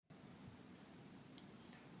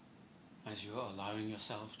as you're allowing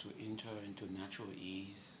yourself to enter into natural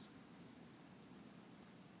ease,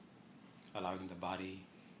 allowing the body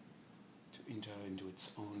to enter into its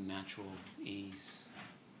own natural ease,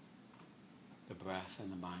 the breath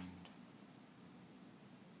and the mind.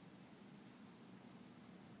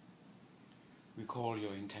 Recall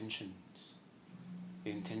your intentions,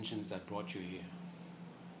 the intentions that brought you here,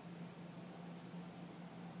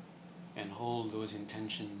 and hold those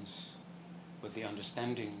intentions with the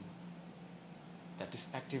understanding that this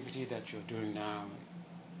activity that you're doing now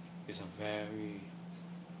is of very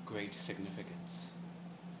great significance.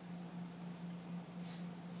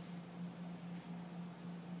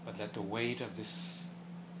 But let the weight of this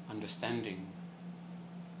understanding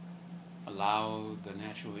allow the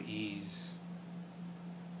natural ease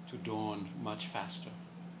to dawn much faster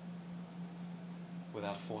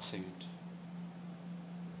without forcing it.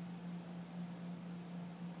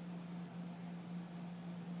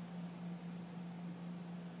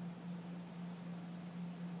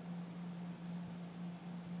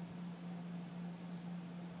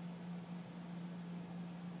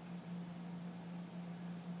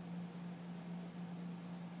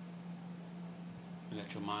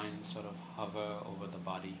 Let your mind sort of hover over the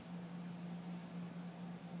body,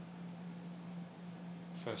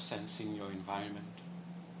 first sensing your environment,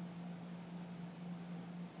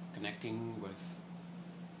 connecting with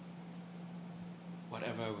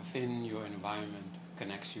whatever within your environment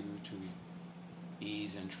connects you to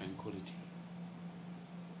ease and tranquility.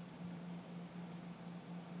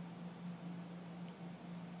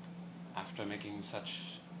 After making such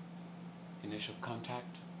initial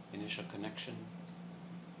contact, initial connection,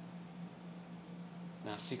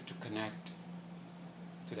 now seek to connect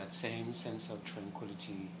to that same sense of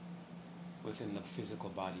tranquility within the physical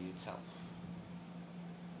body itself.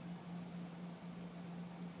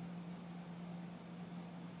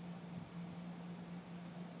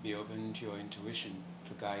 Be open to your intuition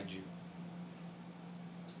to guide you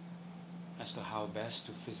as to how best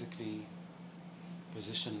to physically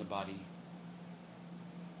position the body,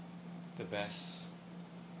 the best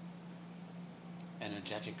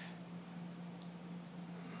energetic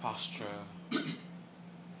posture and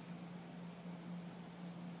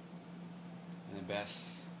the best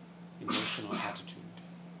emotional attitude.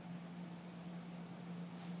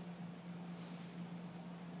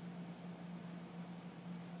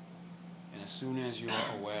 And as soon as you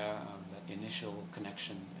are aware of that initial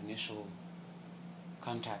connection, initial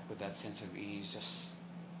contact with that sense of ease, just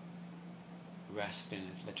rest in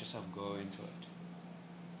it. Let yourself go into it.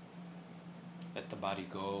 Let the body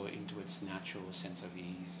go into its natural sense of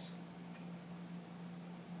ease.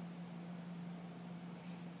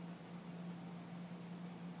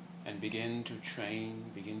 And begin to train,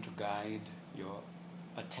 begin to guide your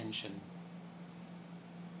attention.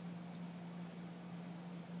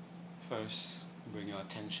 First, bring your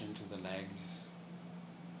attention to the legs,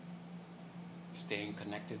 staying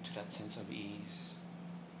connected to that sense of ease,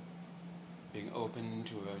 being open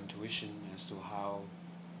to your intuition as to how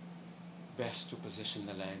best to position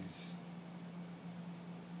the legs,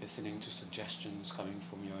 listening to suggestions coming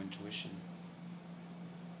from your intuition.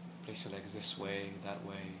 Place your legs this way, that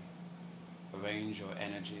way, arrange your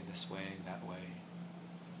energy this way, that way.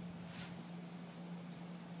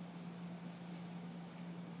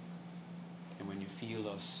 And when you feel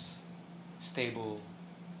a stable,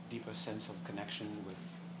 deeper sense of connection with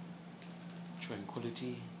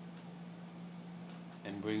tranquility,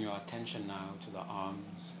 then bring your attention now to the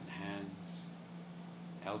arms and hands,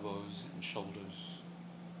 elbows and shoulders,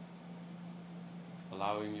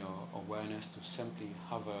 allowing your awareness to simply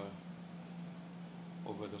hover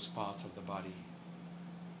over those parts of the body,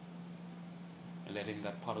 and letting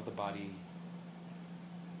that part of the body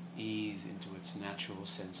ease into its natural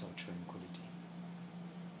sense of tranquility.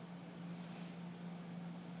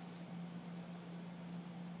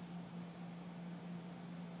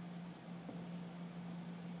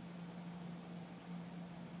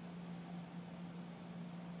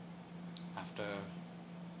 After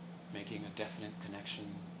making a definite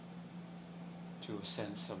connection to a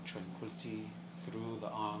sense of tranquility through the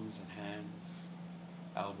arms and hands,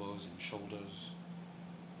 elbows and shoulders,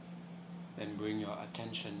 then bring your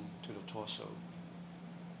attention to the torso,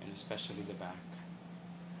 and especially the back.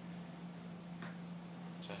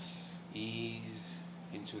 Just ease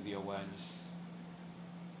into the awareness.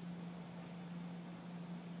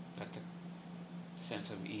 Let the sense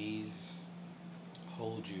of ease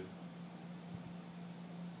hold you.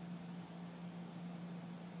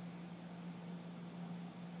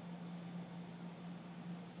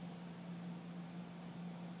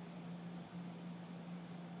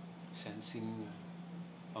 Sensing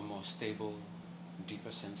a more stable,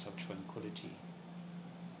 deeper sense of tranquility.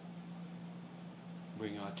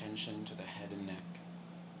 Bring your attention to the head and neck.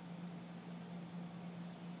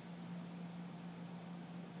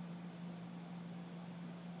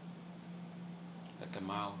 Let the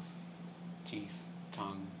mouth, teeth,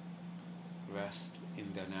 tongue rest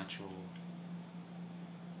in their natural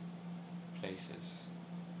places.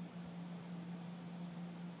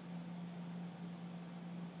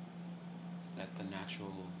 Let the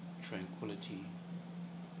natural tranquility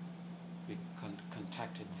be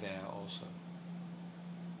contacted there also.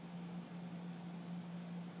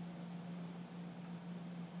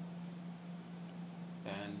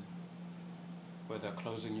 Then, whether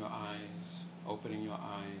closing your eyes, opening your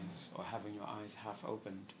eyes, or having your eyes half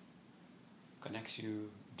opened, connects you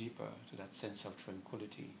deeper to that sense of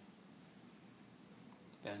tranquility,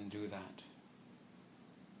 then do that.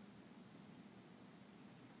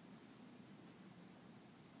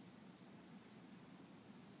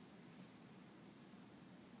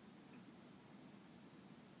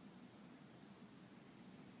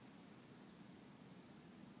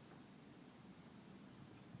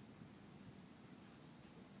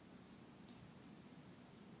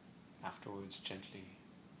 Afterwards, gently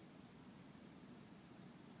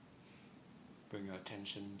bring your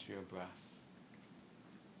attention to your breath.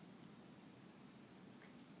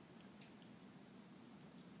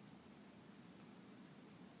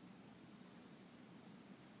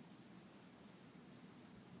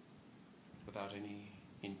 Without any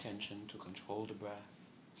intention to control the breath,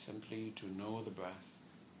 simply to know the breath,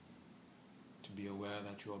 to be aware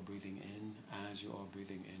that you are breathing in as you are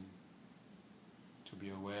breathing in, to be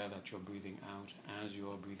aware that you're breathing out as you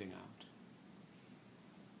are breathing out,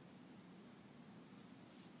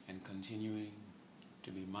 and continuing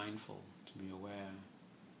to be mindful, to be aware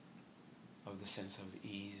of the sense of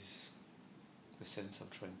ease, the sense of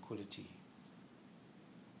tranquility.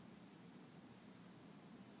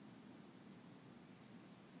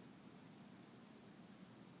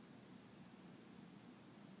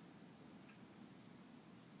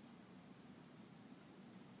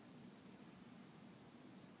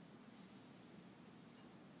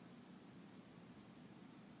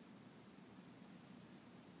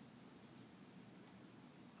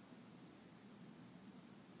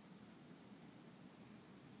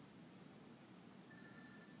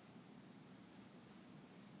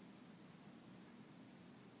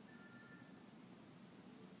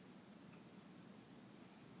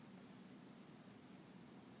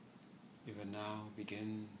 Even now,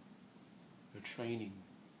 begin the training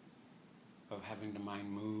of having the mind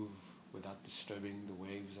move without disturbing the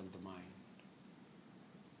waves of the mind,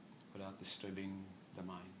 without disturbing the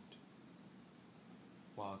mind,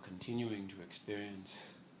 while continuing to experience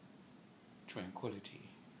tranquility.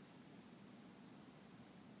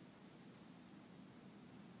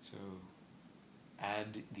 So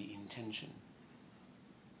add the intention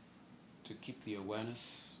to keep the awareness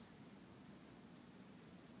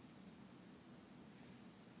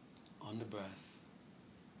on the breath,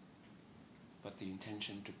 but the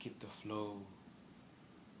intention to keep the flow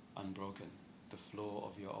unbroken, the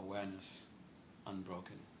flow of your awareness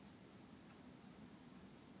unbroken,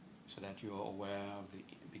 so that you are aware of the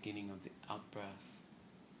beginning of the out-breath,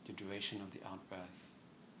 the duration of the out-breath,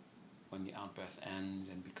 when the out-breath ends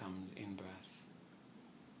and becomes in-breath,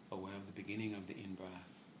 aware of the beginning of the in-breath,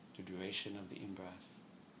 the duration of the in-breath,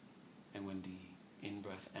 and when the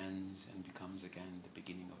in-breath ends and becomes again the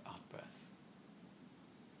beginning of out-breath.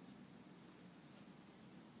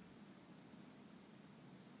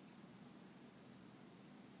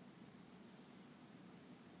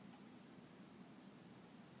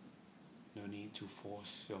 No need to force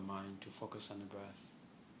your mind to focus on the breath.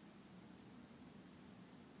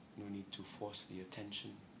 No need to force the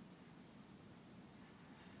attention.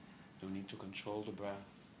 No need to control the breath.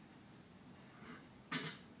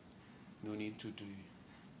 No need to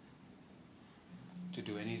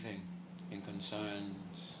do anything in concerns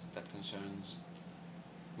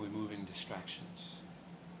removing distractions.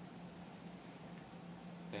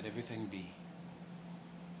 Let everything be.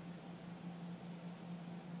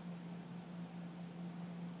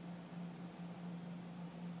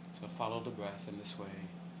 So follow the breath in this way,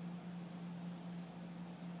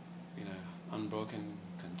 in an unbroken,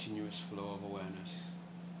 continuous flow of awareness,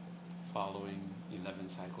 following 11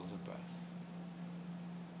 cycles of breath.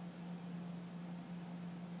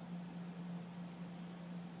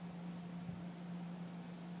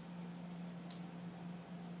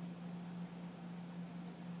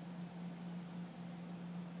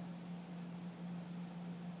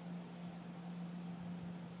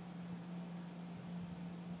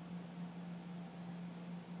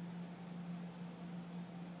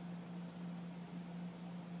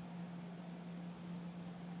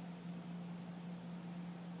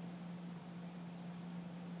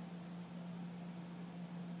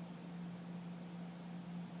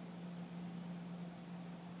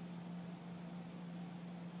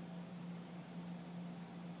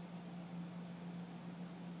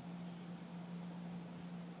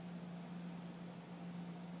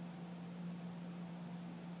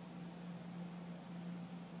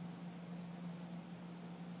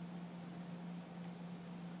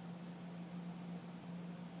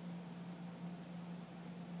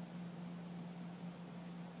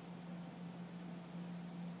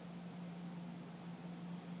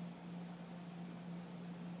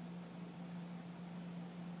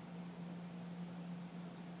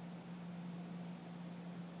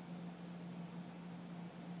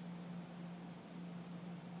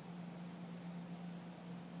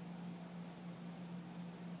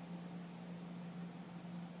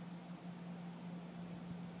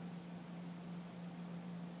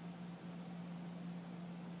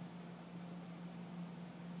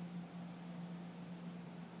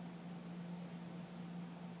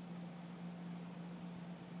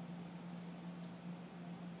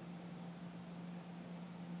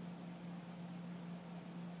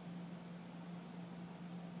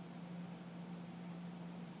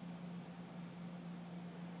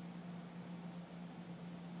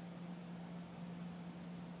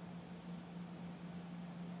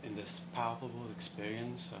 in this palpable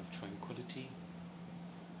experience of tranquility,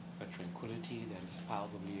 a tranquility that is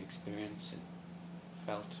palpably experienced and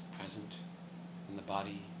felt present in the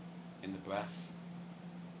body, in the breath,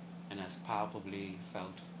 and as palpably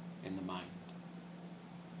felt in the mind.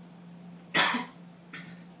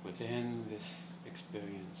 Within this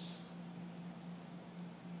experience,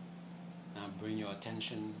 now bring your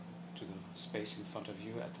attention to the space in front of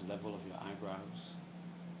you at the level of your eyebrows.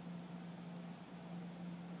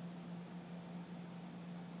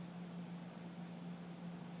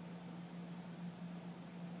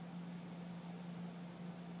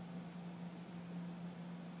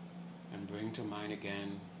 And bring to mind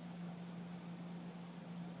again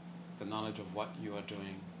the knowledge of what you are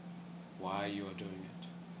doing, why you are doing it.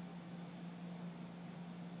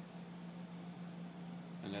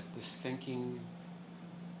 And let this thinking,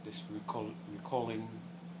 this recalling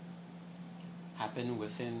happen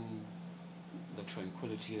within the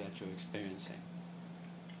tranquility that you're experiencing.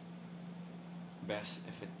 Best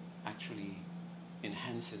if it actually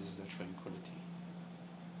enhances the tranquility.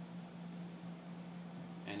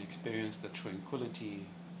 And experience the tranquility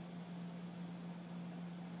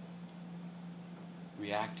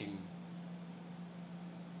reacting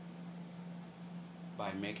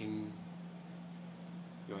by making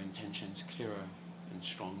your intentions clearer and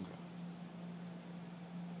stronger.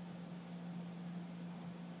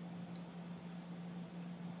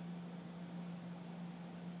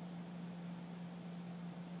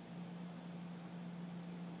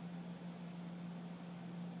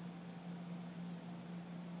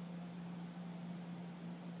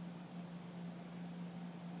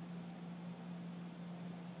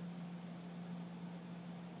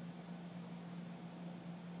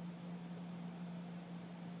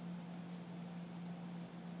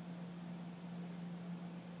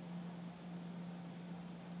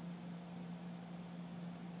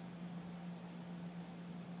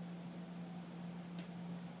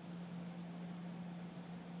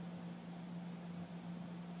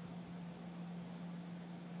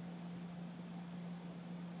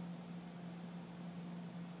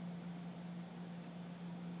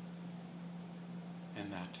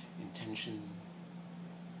 And that intention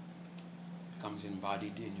becomes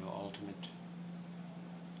embodied in your ultimate,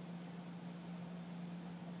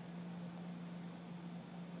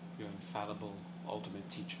 your infallible ultimate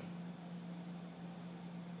teacher.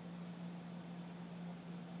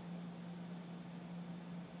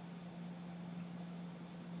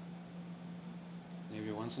 And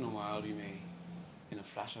every once in a while you may, in a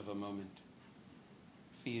flash of a moment,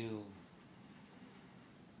 feel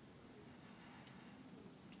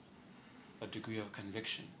a degree of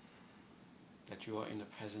conviction that you are in the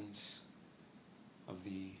presence of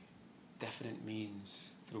the definite means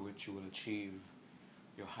through which you will achieve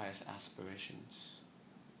your highest aspirations.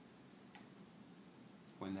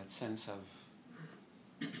 When that sense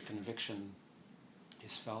of conviction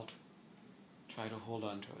is felt, try to hold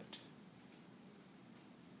on to it.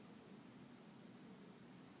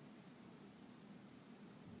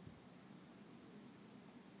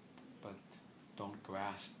 But don't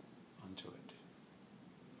grasp onto it.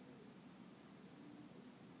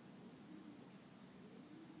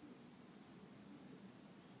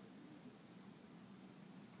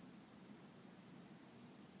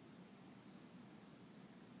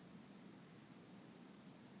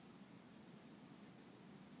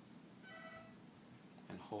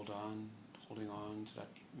 And holding on to that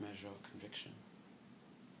measure of conviction.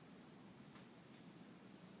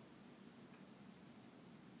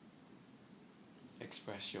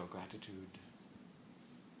 Express your gratitude,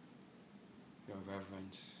 your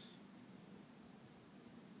reverence,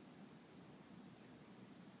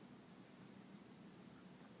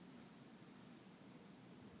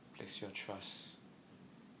 place your trust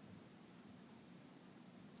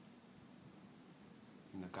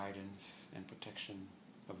in the guidance and protection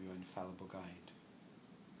of your infallible guide.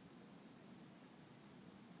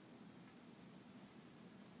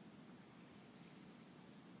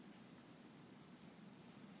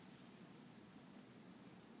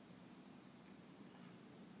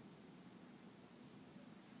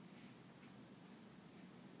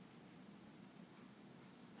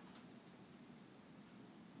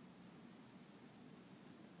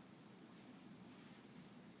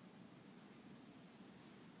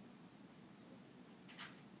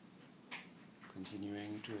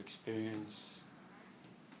 Continuing to experience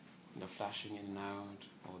the flashing in and out,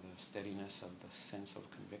 or the steadiness of the sense of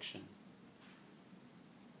conviction.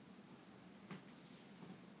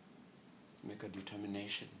 Make a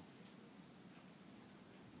determination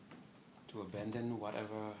to abandon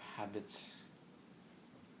whatever habits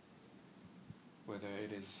whether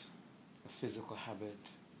it is a physical habit,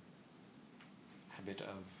 habit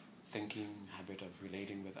of thinking, habit of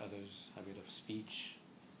relating with others, habit of speech,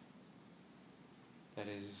 that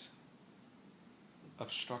is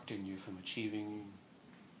obstructing you from achieving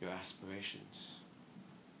your aspirations.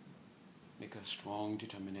 Make a strong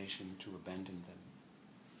determination to abandon them,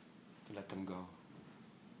 to let them go,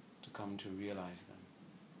 to come to realize them.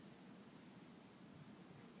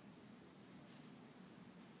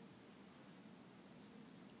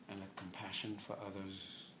 And let compassion for others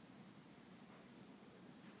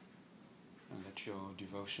and let your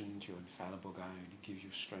devotion to your infallible guide give you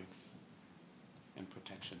strength and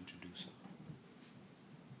protection to do so.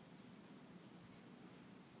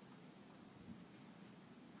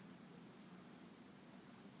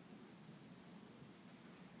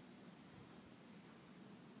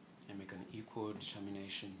 And make an equal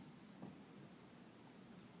determination.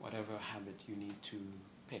 Whatever habit you need to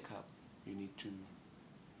pick up, you need to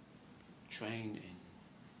train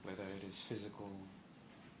in, whether it is physical,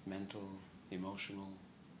 mental, emotional,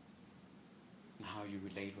 and how you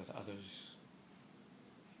relate with others,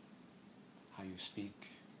 how you speak,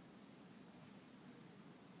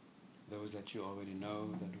 those that you already know,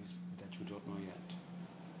 that you don't know yet.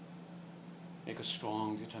 Make a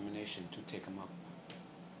strong determination to take them up.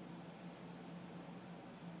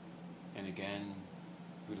 And again,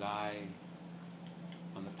 rely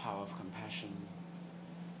on the power of compassion,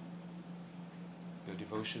 your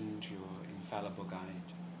devotion to your infallible guide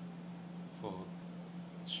for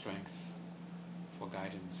strength, for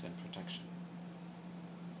guidance and protection.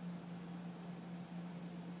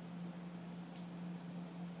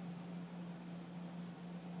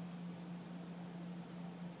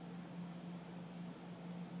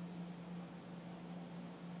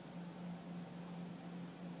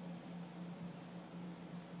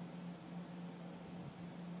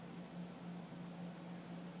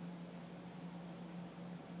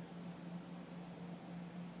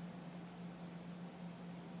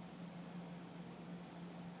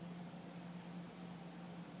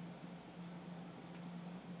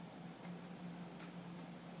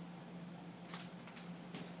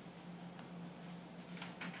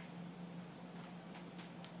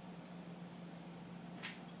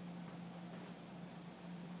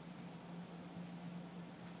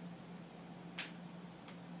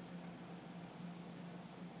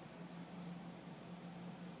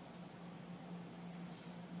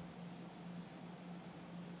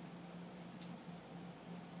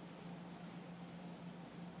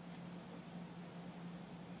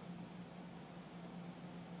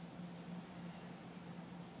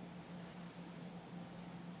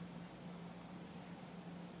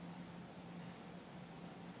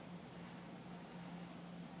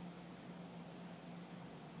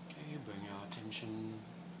 Bring your attention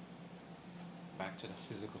back to the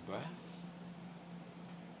physical breath.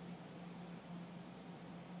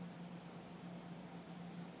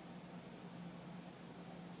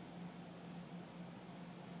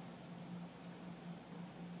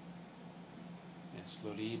 And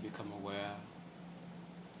slowly become aware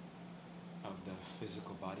of the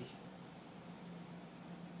physical body,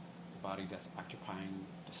 the body that's occupying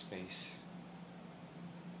the space.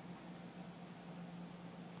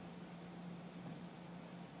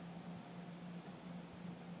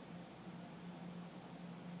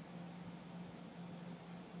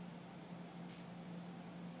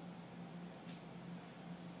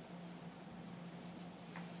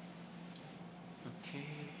 Okay,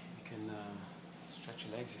 you can stretch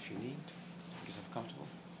your legs if you need. Make yourself comfortable.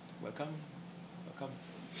 Welcome. Welcome.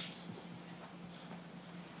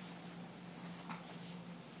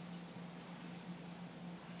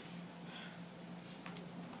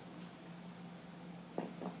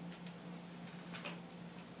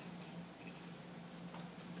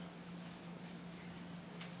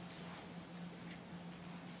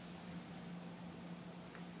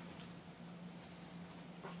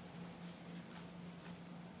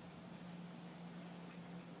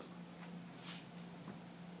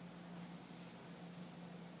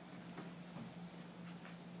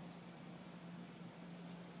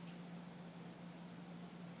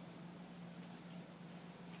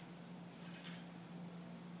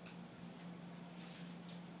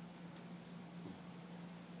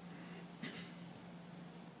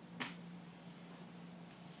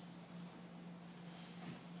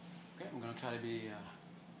 Okay, I'm going to try to be...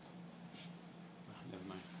 never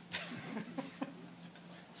mind.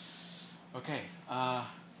 Okay,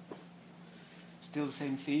 still the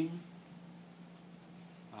same theme.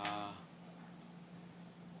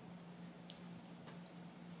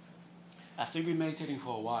 After you've been meditating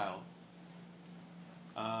for a while,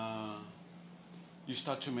 you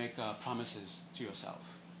start to make promises to yourself.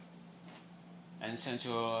 And since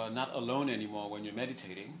you're not alone anymore when you're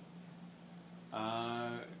meditating,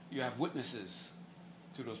 you have witnesses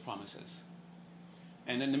to those promises.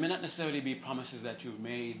 And then they may not necessarily be promises that you've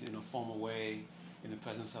made in a formal way in the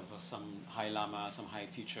presence of some high lama, some high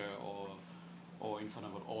teacher, or in front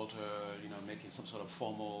of an altar, making some sort of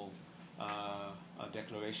formal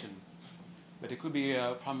declaration. But it could be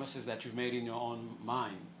promises that you've made in your own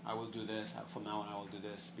mind. I will do this. From now on, I will do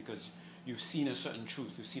this, because you've seen a certain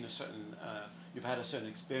truth. You've had a certain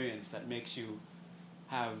experience that makes you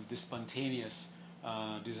have this spontaneous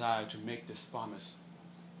desire to make this promise.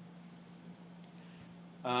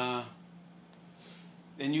 Then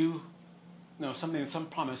some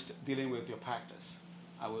promise dealing with your practice.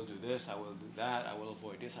 I will do this, I will do that, I will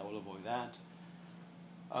avoid this, I will avoid that.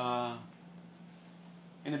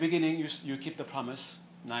 In the beginning, you keep the promise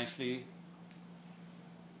nicely.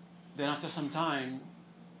 Then after some time,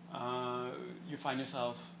 you find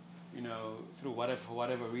yourself, through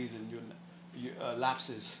whatever reason,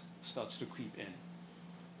 lapses starts to creep in.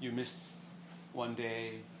 You miss one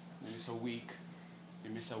day, you miss a week,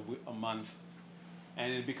 you miss a month,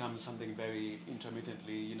 and it becomes something very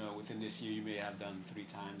intermittently. Within this year, you may have done 3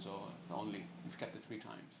 times, or only you've kept it 3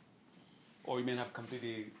 times, or you may have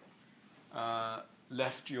completely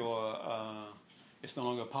left your. It's no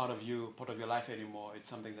longer part of your life anymore. It's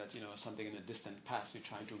something that something in the distant past you're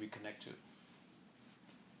trying to reconnect to.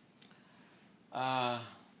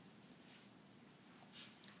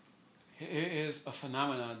 Here is a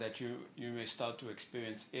phenomenon that you may start to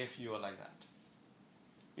experience if you are like that.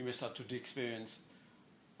 You may start to experience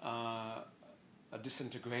a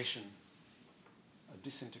disintegration.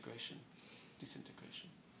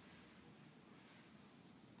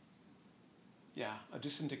 Yeah, a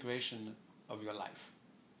disintegration of your life.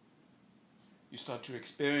 You start to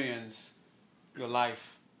experience your life,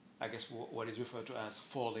 I guess what is referred to as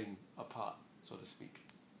falling apart, so to speak.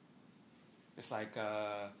 It's like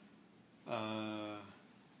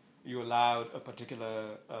you allowed a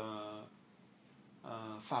particular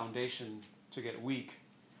foundation to get weak,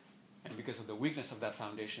 and because of the weakness of that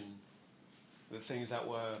foundation, the things that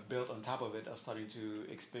were built on top of it are starting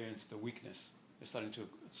to experience the weakness. They're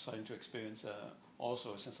starting to experience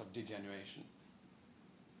also a sense of degeneration.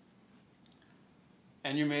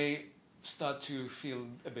 And you may start to feel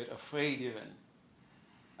a bit afraid even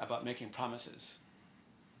about making promises.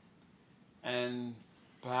 And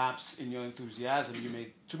perhaps in your enthusiasm, you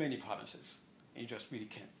made too many promises, and you just really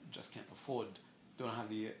can't afford, don't have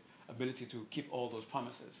the ability to keep all those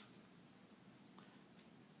promises.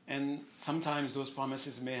 And sometimes those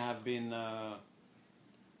promises may have been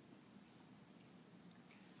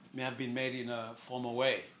made in a formal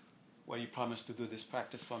way, where you promise to do this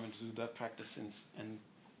practice, promise to do that practice, and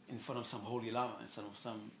in front of some holy lama, in front of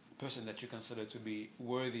some person that you consider to be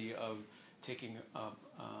worthy of taking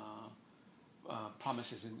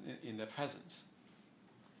promises in their presence.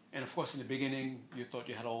 And of course, in the beginning, you thought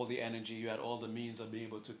you had all the energy, you had all the means of being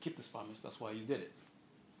able to keep this promise. That's why you did it.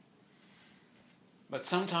 But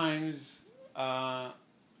sometimes,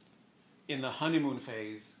 in the honeymoon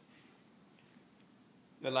phase,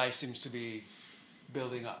 the life seems to be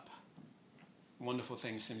building up. Wonderful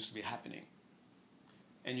things seems to be happening.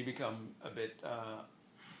 And you become a bit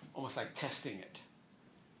almost like testing it.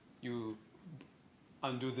 You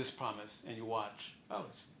undo this promise and you watch. Oh,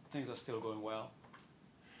 things are still going well.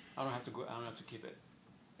 I don't have to keep it.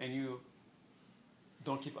 And you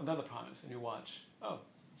don't keep another promise and you watch. Oh,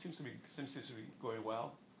 seems to be going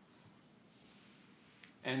well.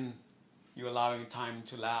 And you're allowing time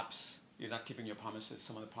to lapse. You're not keeping your promises,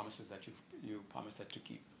 some of the promises that you promised that to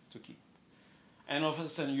keep. And all of a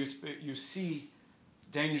sudden you see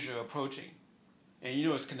danger approaching, and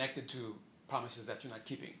it's connected to promises that you're not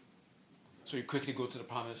keeping. So you quickly go to the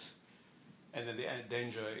promise, and then the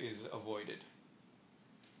danger is avoided.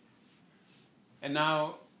 And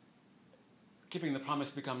now keeping the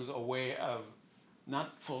promise becomes a way of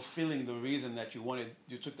not fulfilling the reason that you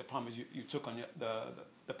took the promise you took on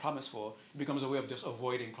the promise for. It becomes a way of just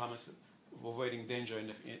avoiding promises, avoiding danger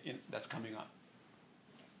that's coming up.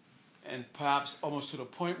 And perhaps almost to the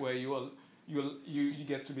point where you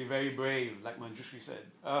get to be very brave, like Manjushri said.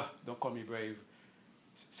 Don't call me brave.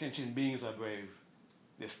 Sentient beings are brave.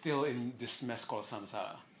 They're still in this mess called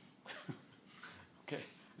samsara. Okay,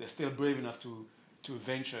 they're still brave enough to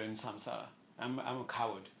venture in samsara. I'm a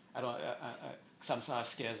coward. Samsara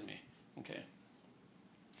scares me. Okay.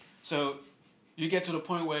 So you get to the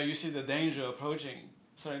point where you see the danger approaching,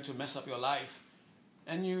 starting to mess up your life,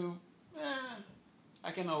 and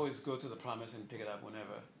I can always go to the promise and pick it up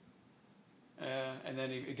whenever. and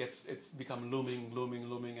then it's become looming, looming,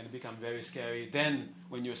 looming, and it become very scary. Then,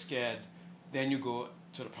 when you're scared, then you go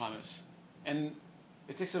to the promise, and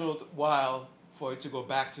it takes a little while for it to go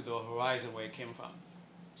back to the horizon where it came from.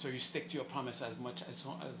 So you stick to your promise as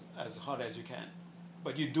hard as you can,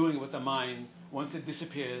 but you're doing it with the mind. Once it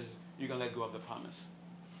disappears, you're gonna let go of the promise,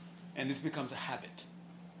 and this becomes a habit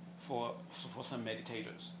for some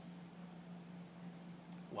meditators.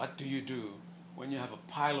 What do you do when you have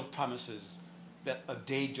a pile of promises that a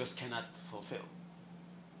day just cannot fulfill?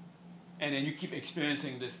 And then you keep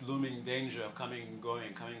experiencing this looming danger of coming and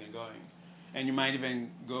going, coming and going. And you might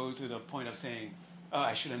even go to the point of saying, oh,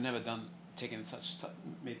 I should have never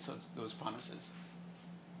made those promises.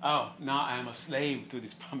 Oh, now I am a slave to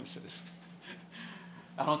these promises.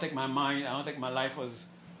 I don't think my life was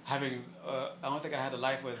having, I don't think I had a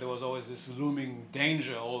life where there was always this looming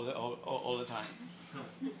danger all the time.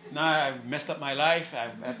 Now I've messed up my life,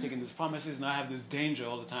 I've taken these promises, now I have this danger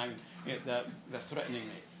all the time that's threatening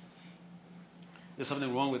me. There's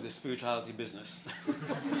something wrong with this spirituality business.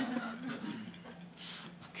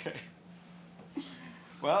 Okay.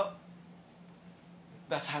 Well,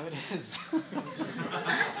 that's how it is.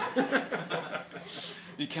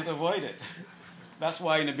 You can't avoid it. That's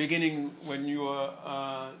why in the beginning, when you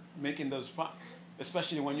are making those,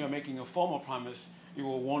 especially when you're making a formal promise, you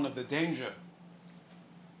will warn of the danger.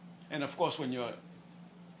 And of course, when you're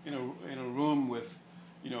in a room with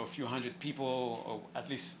a few hundred people, or at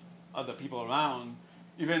least other people around,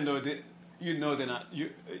 even though they're not,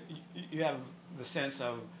 you have the sense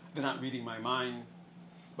of they're not reading my mind,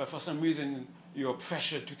 but for some reason you're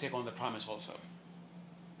pressured to take on the promise also,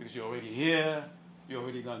 because you're already here, you've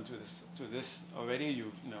already gone to this already.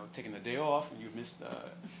 You've taken a day off, and you've missed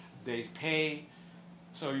a day's pay,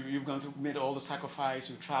 so you've gone to made all the sacrifice.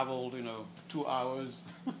 You've traveled 2 hours.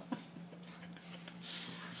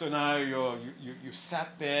 So now you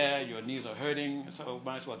sat there, your knees are hurting, so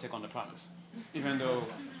might as well take on the promise, even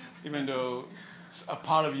though a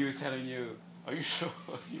part of you is telling you, "Are you sure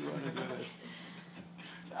you want to do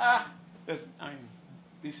this?"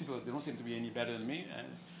 These people, they don't seem to be any better than me, and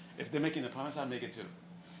if they're making a promise, I'll make it too.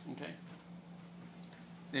 Okay.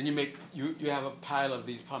 Then you have a pile of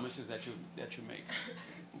these promises that you make.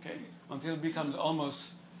 Okay, until it becomes almost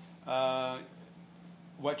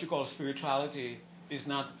what you call spirituality is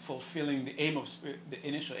not fulfilling the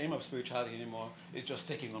initial aim of spirituality anymore. It's just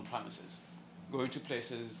taking on promises, going to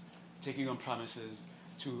places, taking on promises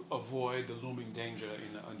to avoid the looming danger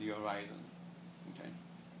on the horizon. Okay.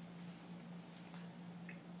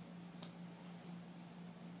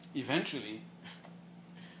 Eventually,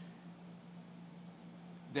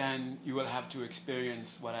 then you will have to experience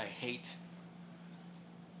what I hate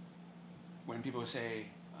when people say,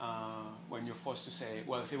 when you're forced to say,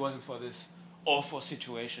 well, if it wasn't for this awful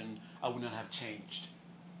situation, I would not have changed.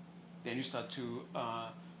 Then you start to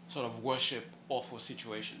sort of worship awful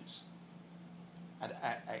situations. I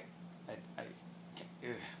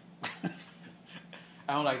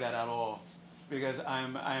don't like that at all, because I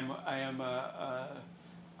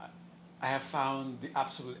have found the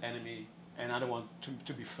absolute enemy, and I don't want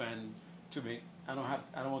to befriend. I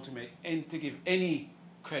don't want to give any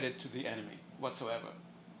credit to the enemy whatsoever.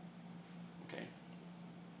 Okay.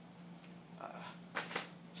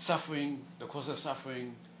 Suffering, the cause of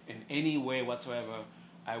suffering, in any way whatsoever,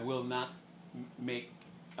 I will not make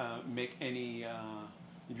any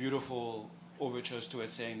beautiful overtures to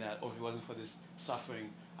it, saying that, oh, if it wasn't for this suffering,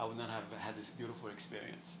 I would not have had this beautiful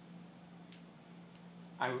experience.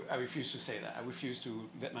 I refuse to say that. I refuse to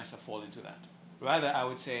let myself fall into that. Rather, I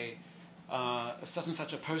would say, such and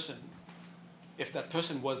such a person, if that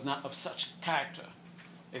person was not of such character,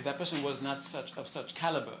 if that person was not of such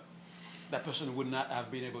caliber, that person would not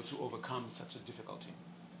have been able to overcome such a difficulty.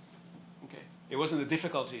 Okay, it wasn't the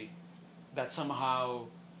difficulty that somehow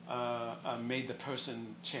made the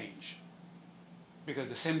person change, because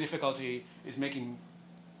the same difficulty is making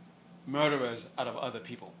murderers out of other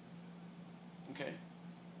people. Okay,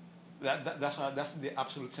 that's the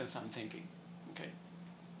absolute sense I'm thinking. Okay,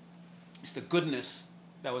 it's the goodness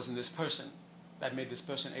that was in this person that made this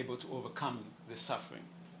person able to overcome this suffering.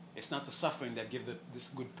 It's not the suffering that gave this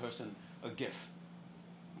good person a gift.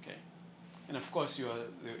 Okay, and of course you're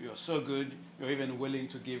so good, you're even willing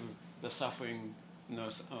to give the suffering,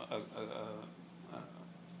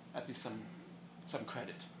 at least some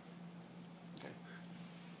credit. Okay,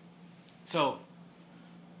 so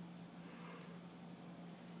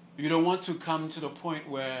you don't want to come to the point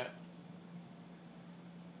where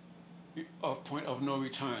a point of no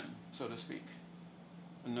return, so to speak.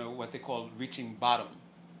 What they call reaching bottom,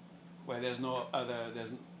 where there's no other,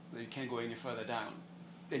 you can't go any further down.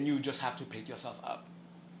 then you just have to pick yourself up.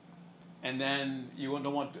 And then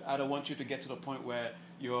I don't want you to get to the point where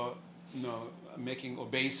you're, making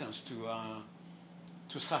obeisance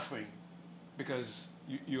to suffering, because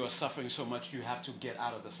you are suffering so much you have to get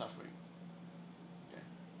out of the suffering. Okay?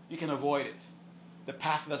 You can avoid it. The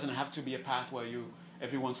path doesn't have to be a path where you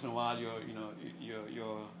every once in a while you're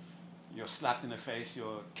slapped in the face,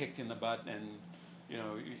 you're kicked in the butt, and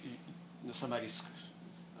somebody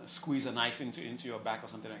squeeze a knife into your back or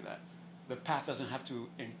something like that. The path doesn't have to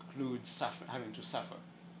include having to suffer.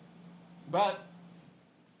 But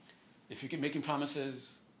if you keep making promises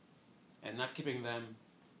and not keeping them,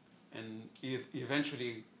 and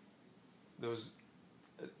eventually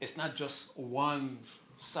it's not just one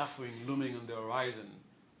suffering looming on the horizon,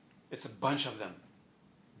 it's a bunch of them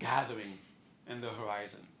gathering in the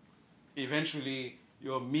horizon. Eventually,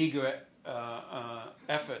 your meager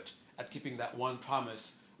effort at keeping that one promise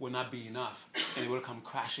will not be enough, and it will come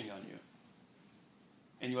crashing on you.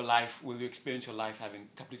 And you experience your life having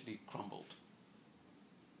completely crumbled.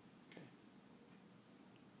 Okay.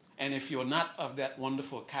 And if you're not of that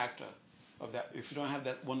wonderful character, if you don't have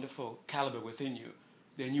that wonderful caliber within you,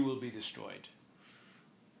 then you will be destroyed.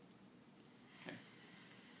 Okay.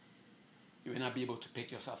 You will not be able to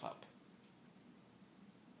pick yourself up.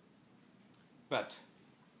 But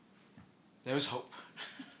there is hope.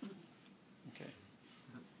 Okay.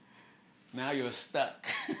 Now you're stuck.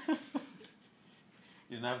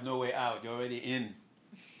 You have no way out. You're already in.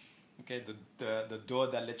 Okay, the door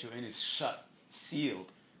that let you in is shut,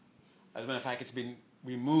 sealed. As a matter of fact, it's been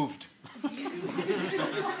removed.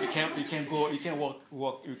 You can't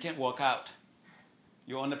walk out.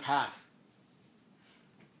 You're on the path.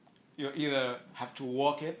 You either have to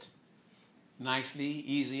walk it nicely,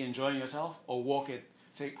 easy, enjoying yourself, or walk it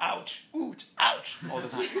saying ouch, ouch, ouch all the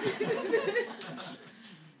time.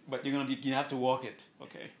 But you have to walk it,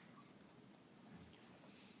 okay?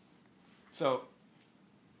 So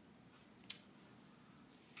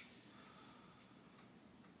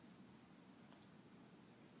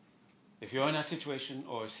if you're in that situation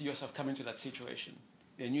or see yourself coming to that situation,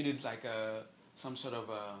 then you need like some sort of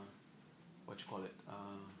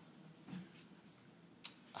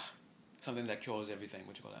something that cures everything.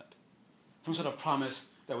 What you call that? Some sort of promise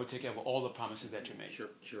that will take care of all the promises that you made.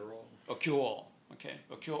 Cure all. A cure all. Okay.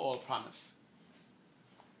 A cure all promise.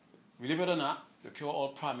 Believe it or not, the cure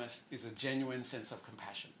all promise is a genuine sense of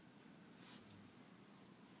compassion.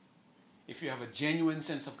 If you have a genuine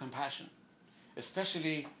sense of compassion,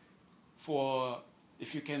 especially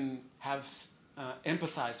if you can have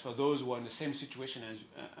empathize for those who are in the same situation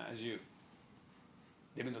as you.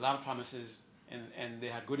 They've made a lot of promises, and they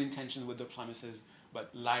had good intentions with the promises, but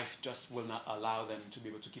life just will not allow them to be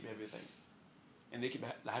able to keep everything. And they keep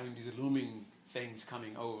having these looming things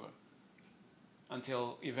coming over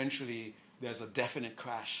until eventually there's a definite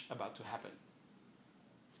crash about to happen.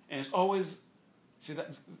 And it's always,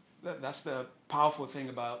 that's the powerful thing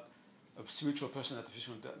about a spiritual person that the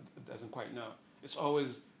fisherman doesn't quite know. It's always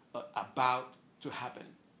about to happen,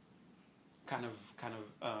 kind of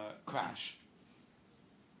crash.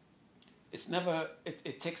 It's never.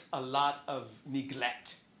 It takes a lot of neglect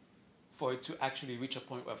for it to actually reach a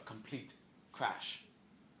point of complete crash.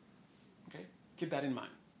 Okay, keep that in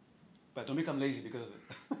mind, but don't become lazy because of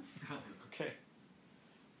it. Okay.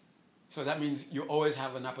 So that means you always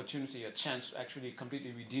have an opportunity, a chance to actually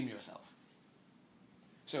completely redeem yourself.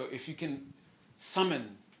 So if you can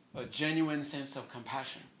summon a genuine sense of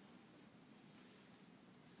compassion,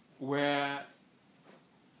 where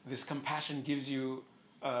this compassion gives you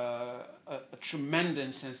a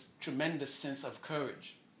tremendous sense of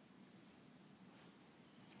courage,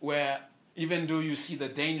 where even though you see the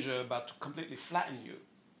danger about to completely flatten you,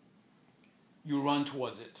 you run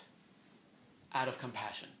towards it out of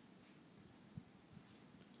compassion.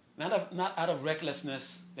 Not out of recklessness,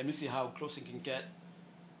 let me see how close it can get,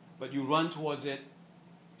 but you run towards it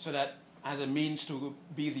so that as a means to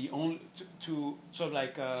be the only, to sort of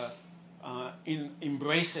like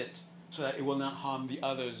embrace it so that it will not harm the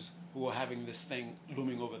others who are having this thing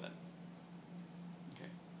looming over them. Okay.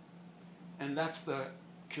 And that's the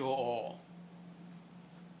cure-all.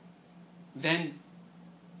 Then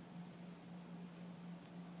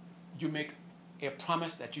you make a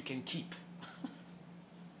promise that you can keep.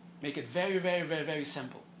 Make it very, very, very, very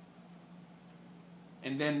simple.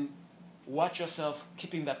 And then watch yourself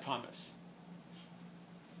keeping that promise.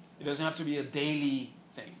 It doesn't have to be a daily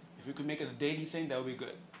thing. If you could make it a daily thing, that would be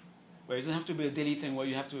good. But it doesn't have to be a daily thing where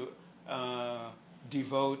you have to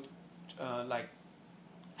devote like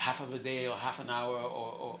half of a day or half an hour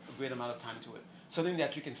or a great amount of time to it. Something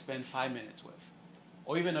that you can spend 5 minutes with,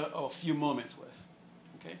 or even a few moments with.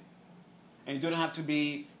 Okay? And you don't have to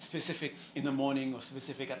be specific in the morning or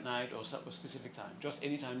specific at night or a specific time. Just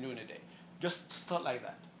any time during the day. Just start like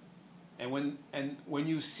that. And when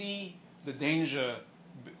you see the danger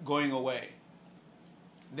going away,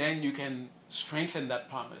 then you can strengthen that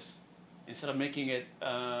promise. Instead of making it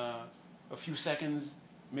a few seconds,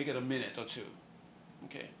 make it a minute or two.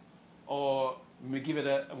 Okay? Or give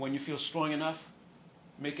it when you feel strong enough,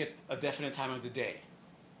 make it a definite time of the day.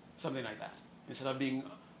 Something like that. Instead of being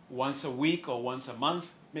once a week or once a month,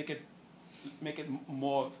 make it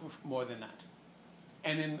more than that.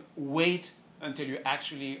 And then wait until you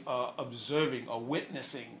actually are observing or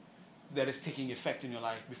witnessing that it's taking effect in your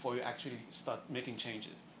life before you actually start making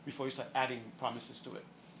changes, before you start adding promises to it.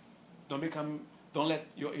 Don't let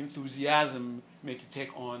your enthusiasm make you take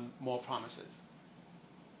on more promises.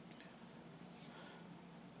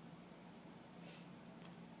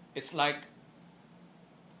 It's like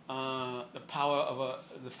the power of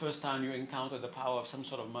the first time you encounter the power of some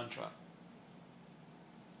sort of mantra.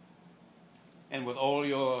 And with all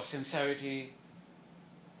your sincerity,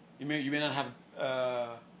 you may not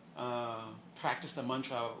have practiced the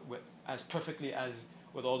mantra as perfectly as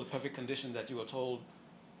with all the perfect conditions that you were told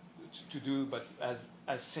to do, but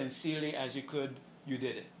as sincerely as you could, you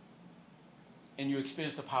did it. And you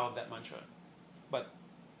experienced the power of that mantra. But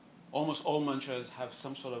almost all mantras have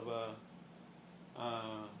some sort of a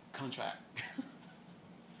contract.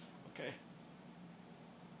 Okay?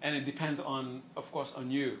 And it depends on, of course,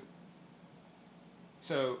 on you.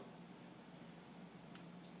 So,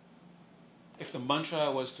 if the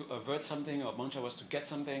mantra was to avert something or mantra was to get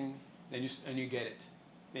something, then you get it.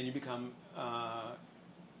 Then you become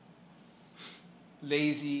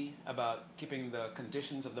lazy about keeping the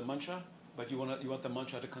conditions of the mantra, but you want the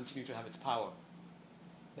mantra to continue to have its power.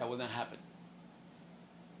 That will not happen.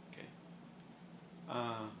 Okay.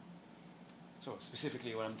 So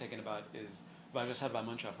specifically, what I'm talking about is Vajrasattva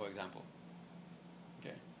mantra, for example.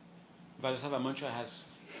 Okay. Vajrasattva mantra has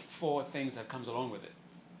 4 things that comes along with it,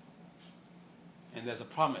 and there's a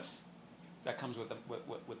promise that comes with the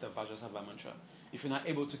Vajrasattva mantra. If you're not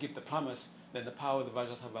able to keep the promise, then the power of the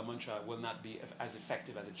Vajrasattva mantra will not be as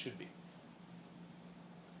effective as it should be.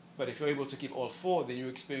 But if you're able to keep all 4, then you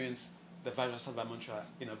experience the Vajrasattva mantra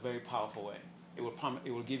in a very powerful way. It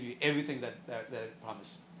will give you everything that it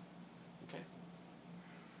promised. Okay.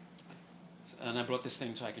 And I brought this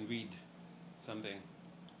thing so I can read something.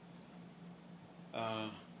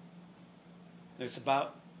 It's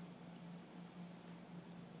about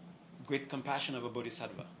great compassion of a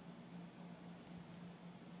bodhisattva.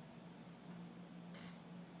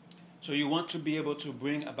 So you want to be able to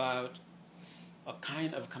bring about a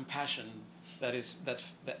kind of compassion that is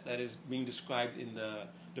being described in the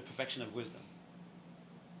perfection of wisdom.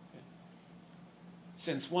 Okay.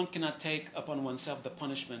 Since one cannot take upon oneself the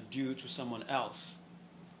punishment due to someone else,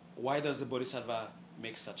 why does the bodhisattva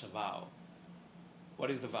make such a vow? What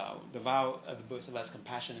is the vow? The vow of the bodhisattva's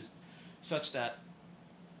compassion is such that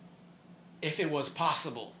if it was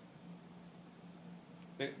possible,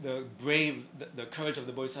 the courage of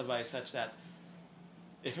the bodhisattva is such that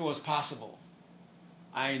if it was possible,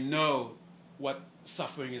 I know what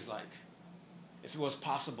suffering is like. If it was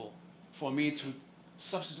possible for me to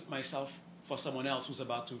substitute myself for someone else who's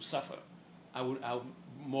about to suffer, I would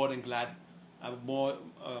more than gladly.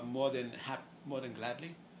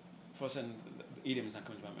 For some, the idiom is not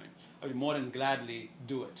coming to my mind. I would more than gladly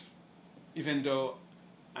do it, even though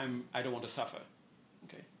I don't want to suffer.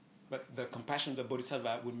 Okay, but the compassion of the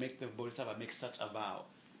bodhisattva would make the bodhisattva make such a vow,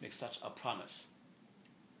 make such a promise.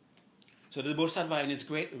 So the bodhisattva, in his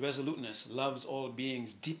great resoluteness, loves all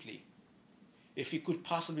beings deeply. If he could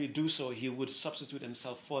possibly do so, he would substitute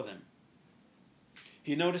himself for them.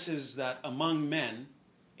 He notices that among men,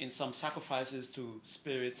 in some sacrifices to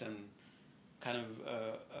spirits and kind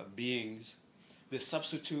of beings, they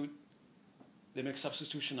make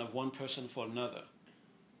substitution of one person for another,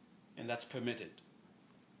 and that's permitted.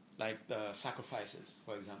 Like the sacrifices,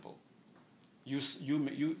 for example. You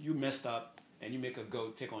messed up, and you make a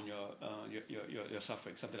goat take on your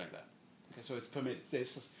suffering, something like that. Okay, so it's permitted.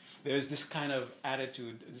 There's this kind of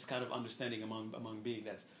attitude, this kind of understanding among beings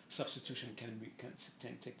that substitution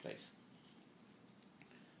can take place.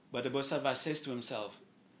 But the Bodhisattva says to himself,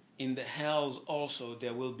 in the hells also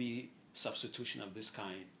there will be substitution of this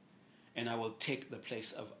kind, and I will take the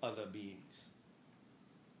place of other beings.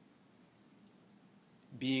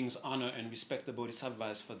 Beings honor and respect the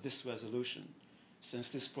Bodhisattvas for this resolution, since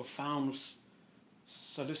this profound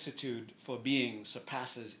solicitude for being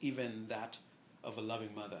surpasses even that of a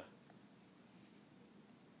loving mother.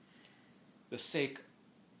 The sake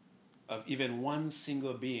of even one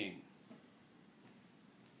single being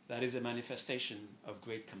that is a manifestation of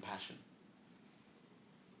great compassion.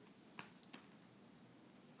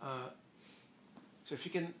 So if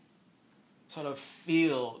you can sort of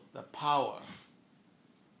feel the power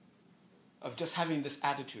of just having this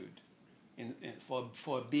attitude,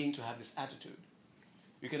 for a being to have this attitude,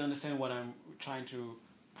 you can understand what I'm trying to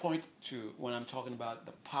point to when I'm talking about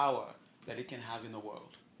the power that it can have in the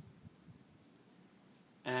world.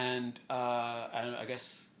 And I guess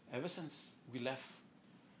ever since we left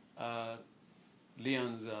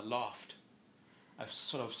Leon's loft, I've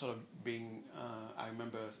sort of been. I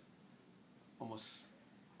remember almost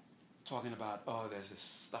talking about, oh, there's this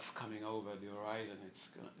stuff coming over the horizon.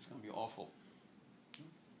 It's gonna be awful.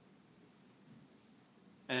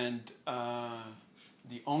 And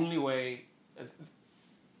the only way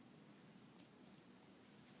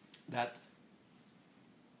that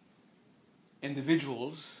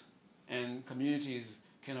individuals and communities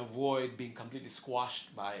can avoid being completely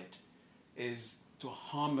squashed by it is to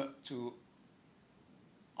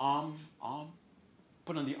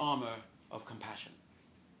put on the armor of compassion.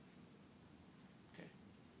 Okay,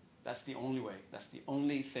 that's the only way. That's the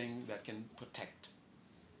only thing that can protect.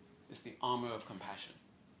 It's the armor of compassion,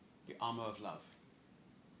 the armor of love,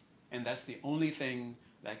 and that's the only thing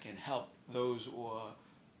that can help those who are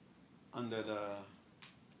under the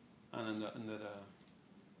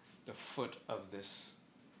foot of this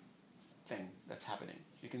thing that's happening.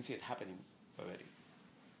 You can see it happening already,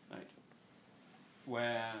 right?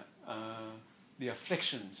 Where the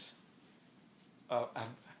afflictions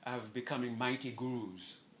have becoming mighty gurus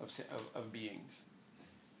of beings,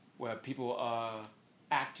 where people are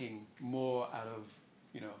acting more out of,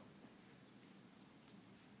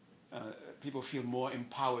 people feel more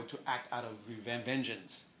empowered to act out of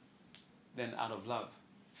vengeance than out of love.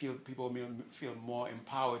 People feel more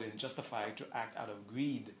empowered and justified to act out of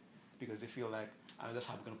greed, because they feel like, that's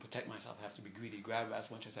how I'm going to protect myself. I have to be greedy, grab as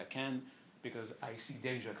much as I can because I see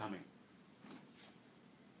danger coming.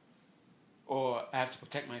 Or I have to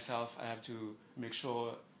protect myself. I have to make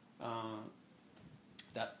sure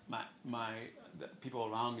that the people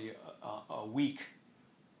around me are weak,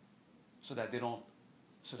 so that they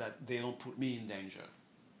don't put me in danger.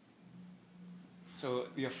 So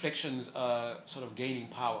the afflictions are sort of gaining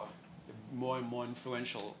power, more and more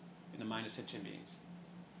influential in the mind of sentient beings.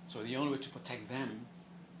 So the only way to protect them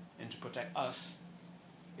and to protect us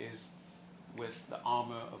is with the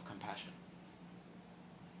armor of compassion.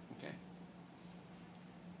 Okay?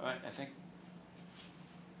 All right, I think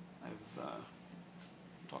I've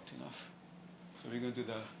talked enough. So we're going to do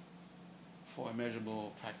the 4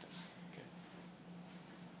 immeasurable practice. Okay?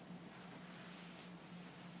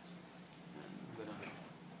 And I'm going to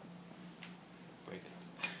break it.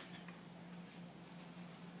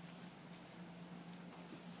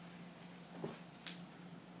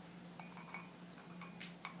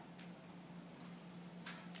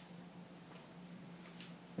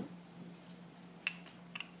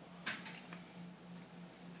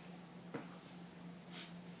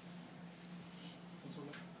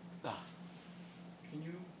 Can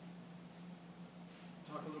you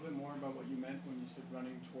talk a little bit more about what you meant when you said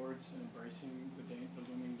running towards and embracing the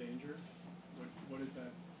looming danger? What is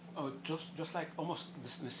that? Oh, just like almost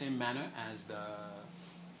in the same manner as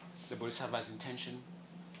the Bodhisattva's intention,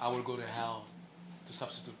 I will go to hell to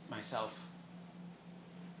substitute myself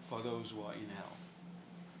for those who are in hell.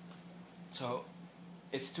 So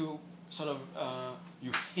it's to sort of,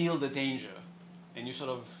 you feel the danger, and you sort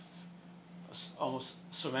of almost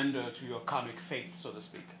surrender to your karmic fate, so to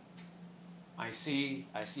speak. I see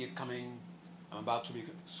it coming. I'm about to be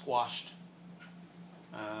squashed.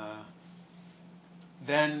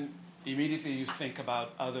 Then immediately you think about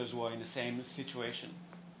others who are in the same situation,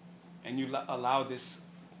 and you allow this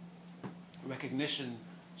recognition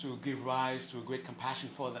to give rise to a great compassion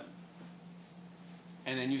for them.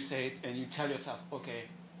 And then you say it, and you tell yourself, okay,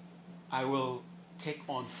 I will take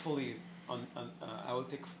on fully. I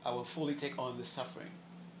will fully take on this suffering,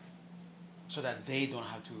 so that they don't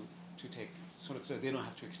have to take, so they don't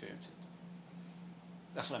have to experience it.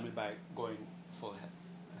 That's what I mean by going full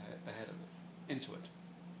ahead of it, into it.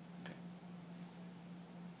 Okay.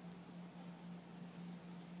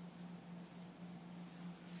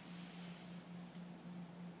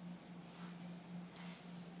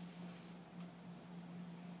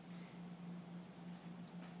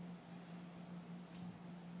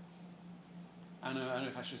 I don't know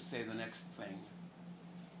if I should say the next thing.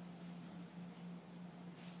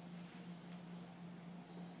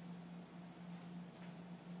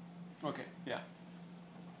 Okay, yeah.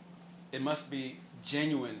 It must be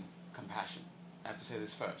genuine compassion. I have to say this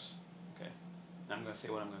first. Okay? And I'm going to say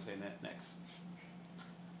what I'm going to say next.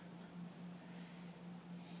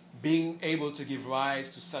 being able to give rise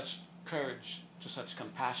to such courage, to such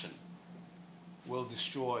compassion, will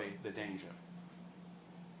destroy the danger.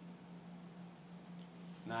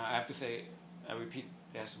 Now, I have to say, I repeat,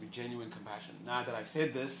 there has to be genuine compassion. Now that I've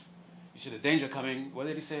said this, you see the danger coming. What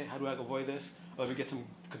did he say? How do I avoid this? Let me get some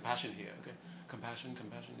compassion here, okay? Compassion.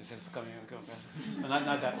 He says coming in, compassion. No,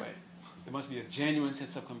 not that way. There must be a genuine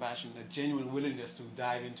sense of compassion, a genuine willingness to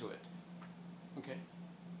dive into it, okay?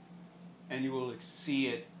 And you will see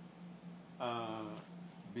it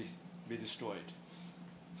be destroyed.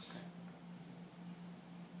 Okay.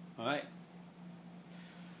 All right.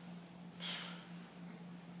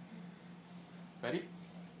 Ready?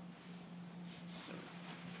 So,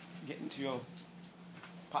 get into your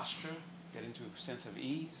posture, get into a sense of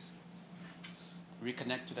ease.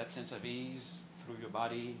 Reconnect to that sense of ease through your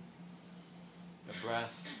body, the breath,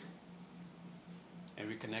 and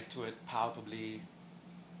reconnect to it palpably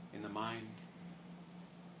in the mind.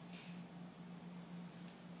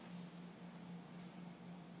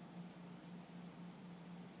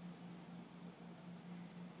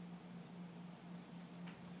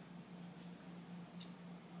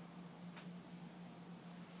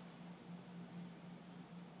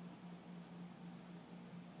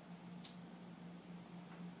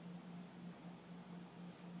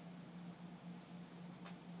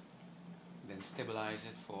 Then stabilize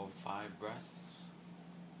it for 5 breaths.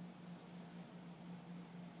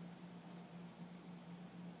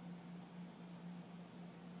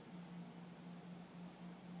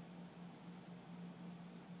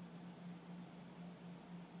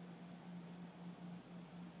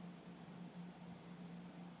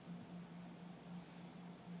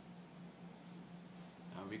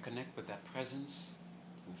 Now reconnect with that presence,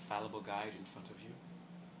 infallible guide in front of you.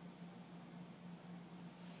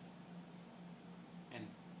 And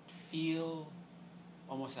feel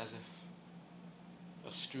almost as if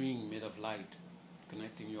a string made of light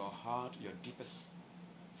connecting your heart, your deepest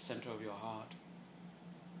center of your heart,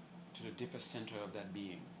 to the deepest center of that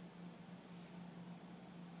being.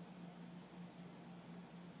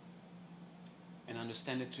 And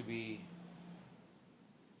understand it to be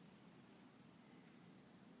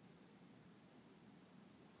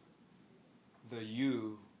the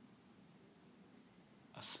you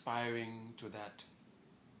aspiring to that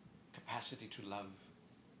capacity to love.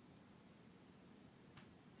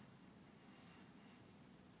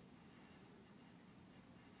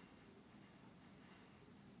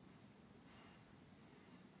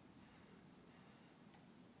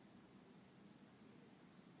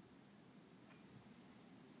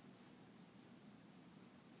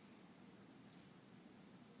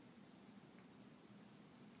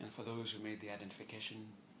 And for those who made the identification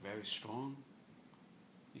very strong,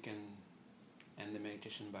 you can end the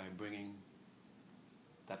meditation by bringing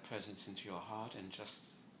that presence into your heart and just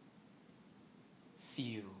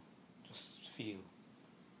feel.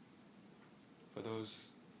 For those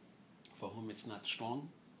for whom it's not strong,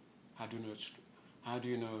 how do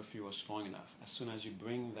you know if you are strong enough? As soon as you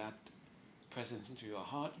bring that presence into your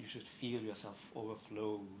heart, you should feel yourself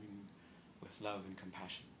overflowing with love and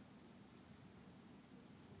compassion.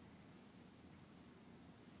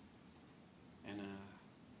 And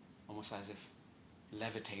almost as if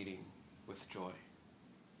levitating with joy.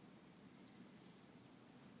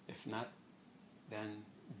 If not, then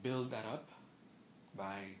build that up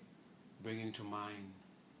by bringing to mind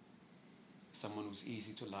someone who's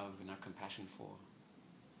easy to love and have compassion for.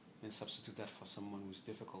 Then substitute that for someone who's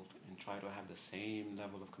difficult and try to have the same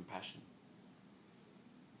level of compassion.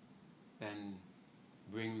 Then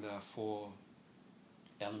bring the 4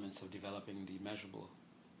 elements of developing the immeasurable.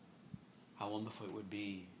 How wonderful it would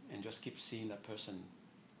be, and just keep seeing that person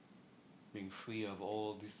being free of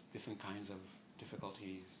all these different kinds of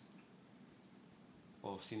difficulties,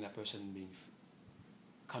 or seeing that person being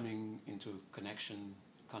coming into connection,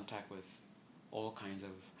 contact with all kinds of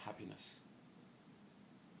happiness.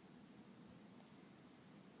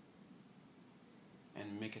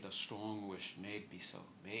 And make it a strong wish, may it be so,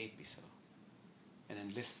 may it be so. And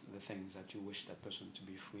then list the things that you wish that person to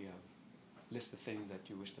be free of. List the things that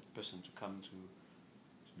you wish that person to come to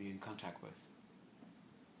be in contact with.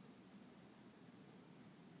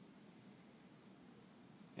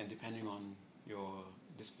 And depending on your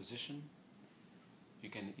disposition, you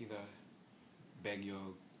can either beg your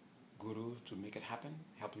guru to make it happen,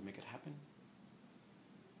 help you make it happen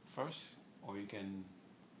first, or you can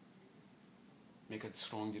make a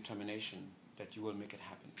strong determination that you will make it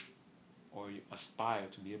happen, or you aspire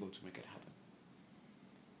to be able to make it happen.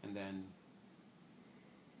 And then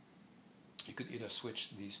you could either switch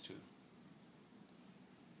these two.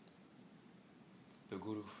 The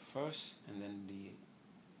guru first, and then the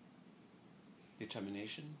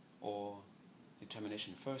determination, or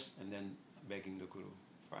determination first and then begging the Guru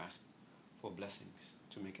for blessings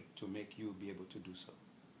to make you be able to do so.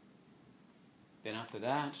 Then after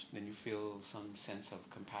that, then you feel some sense of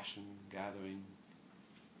compassion gathering,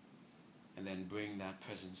 and then bring that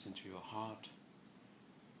presence into your heart,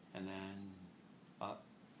 and then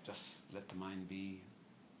just let the mind be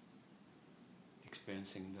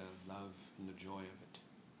experiencing the love and the joy of it.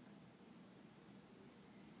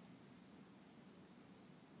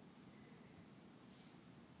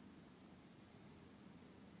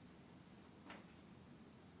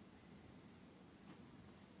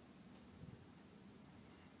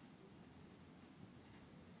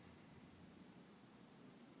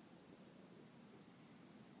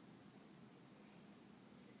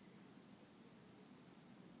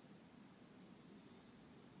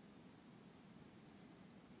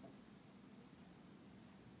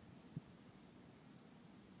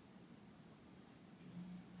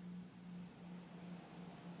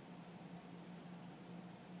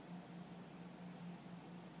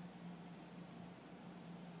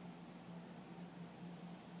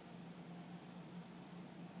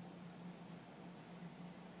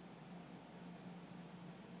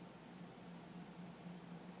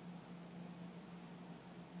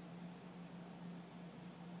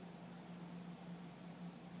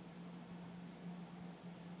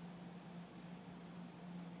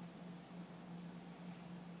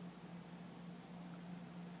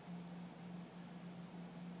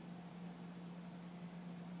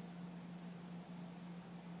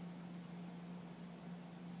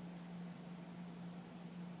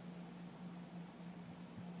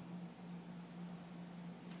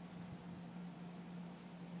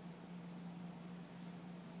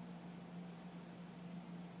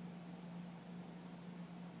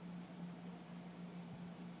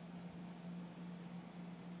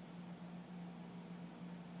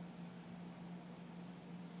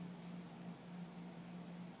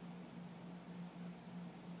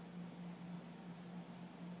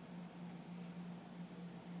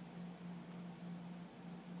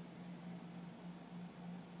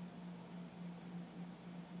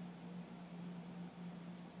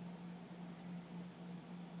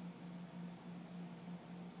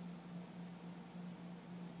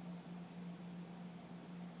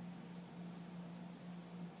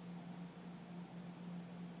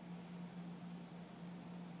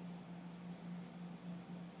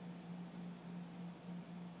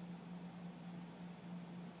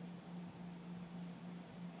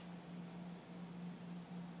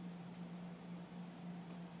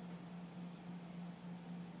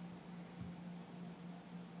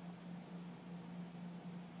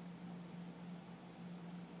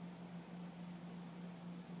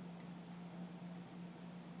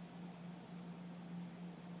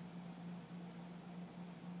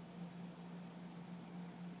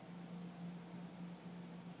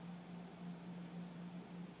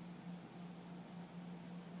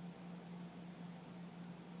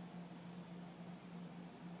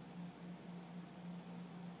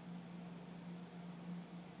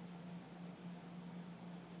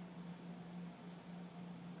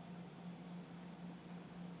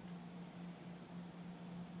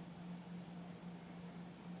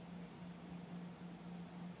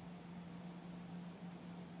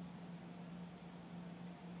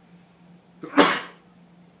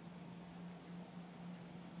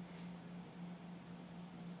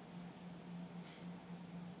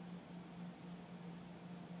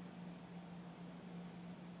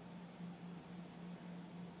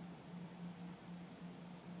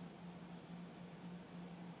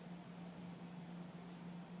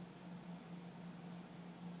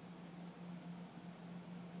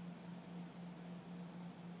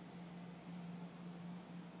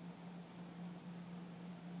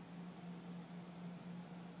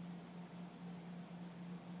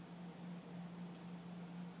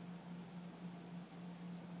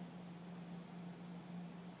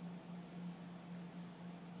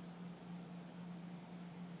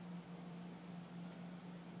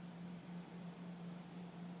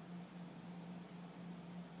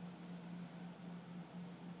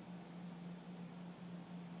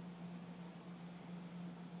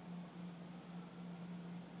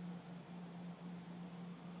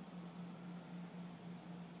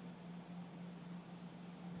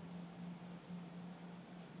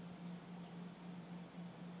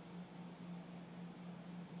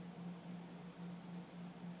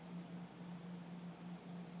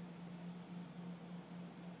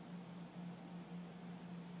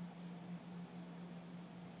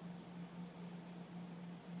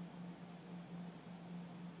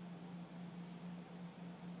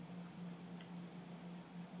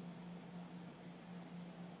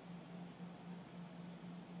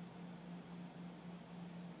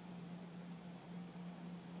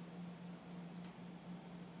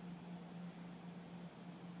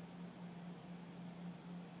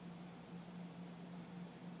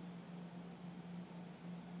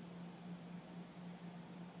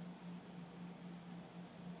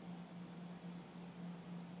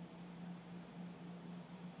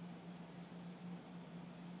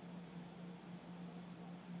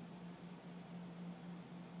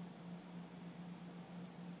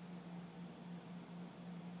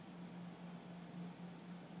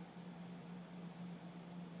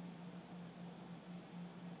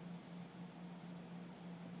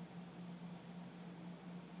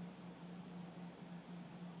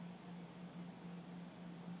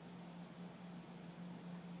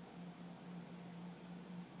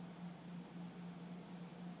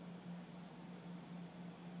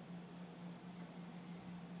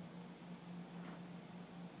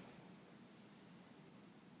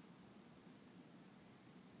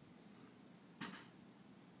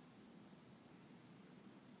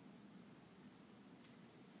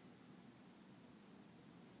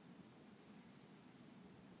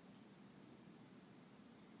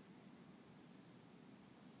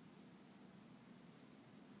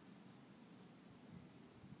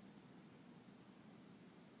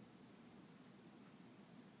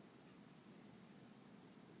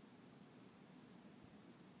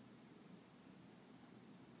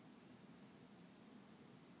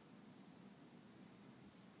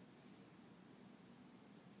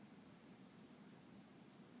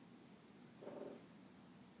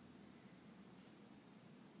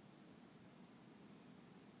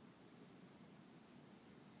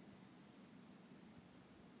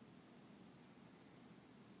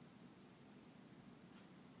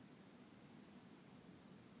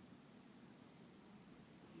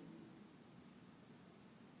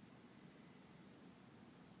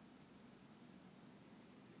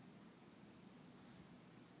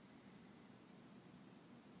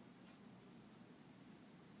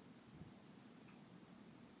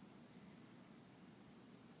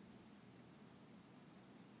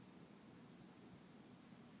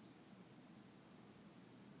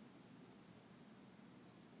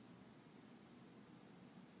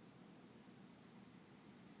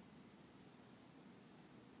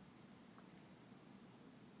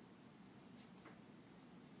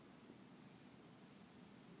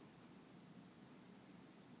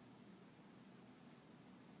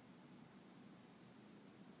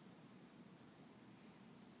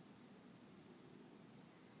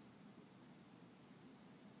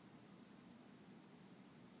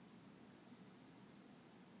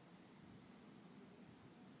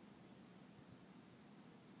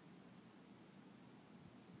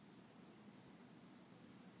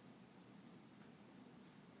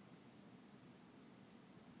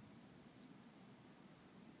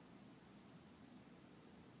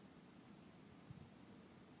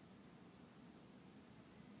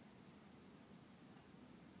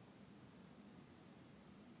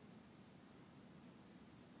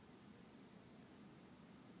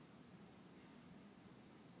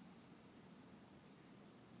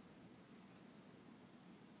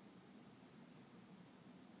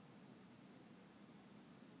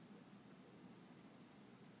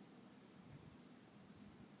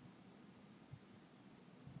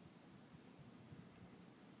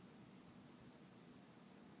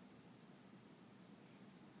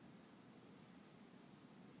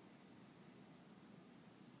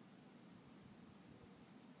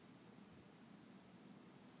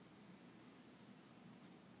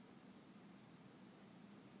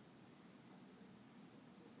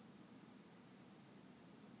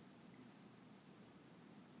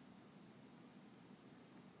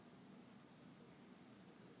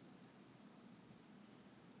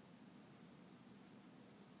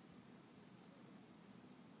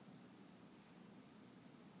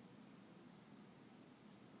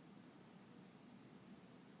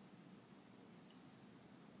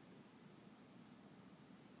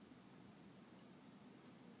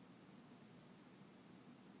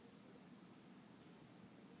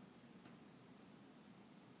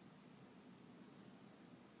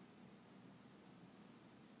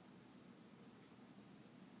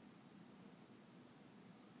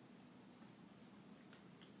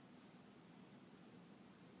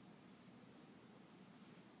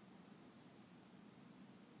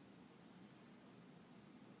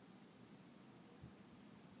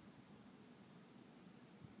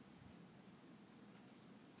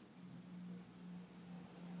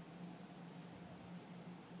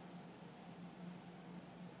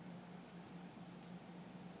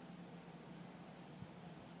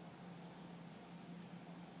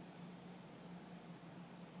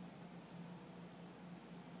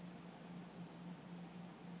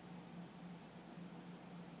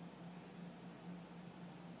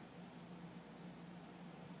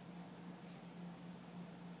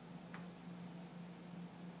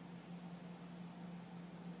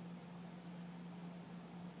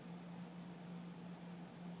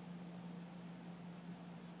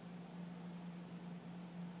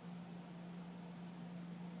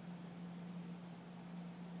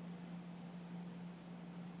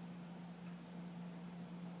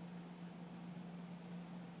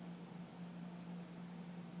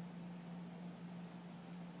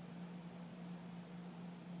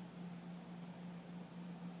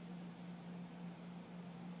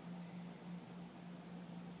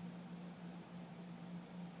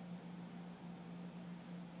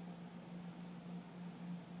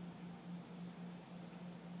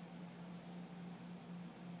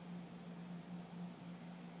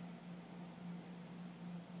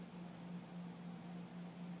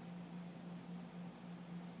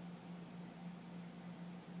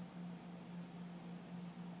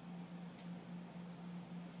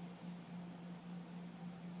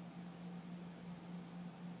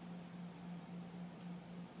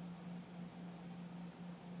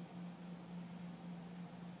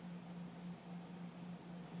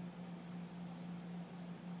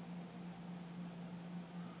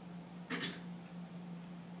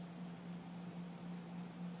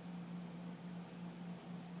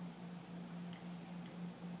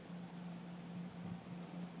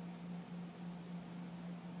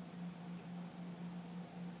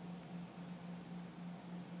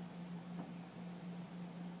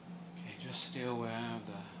 stay aware of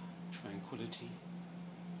the tranquility.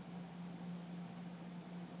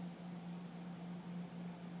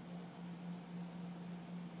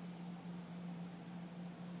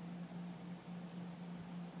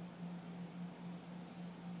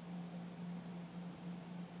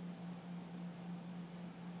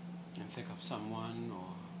 And think of someone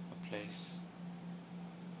or a place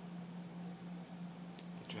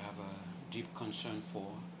that you have a deep concern for,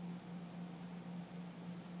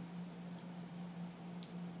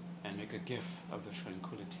 and make a gift of the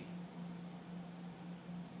tranquility.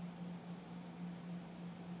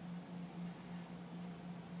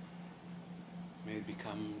 May it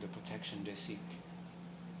become the protection they seek.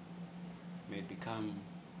 May it become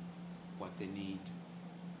what they need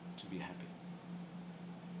to be happy.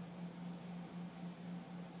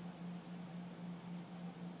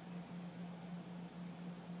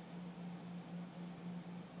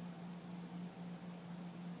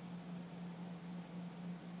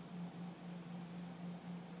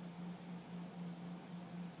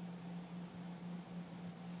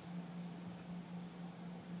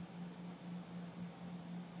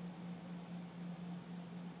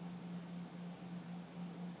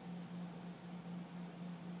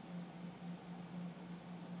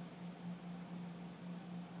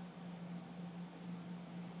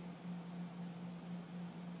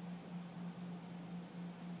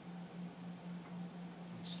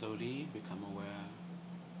 Slowly become aware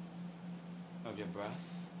of your breath.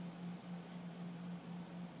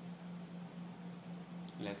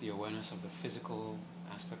 Let the awareness of the physical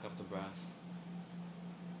aspect of the breath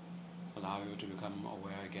allow you to become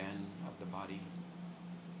aware again of the body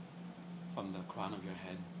from the crown of your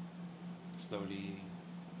head, slowly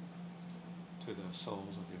to the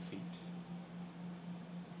soles of your feet.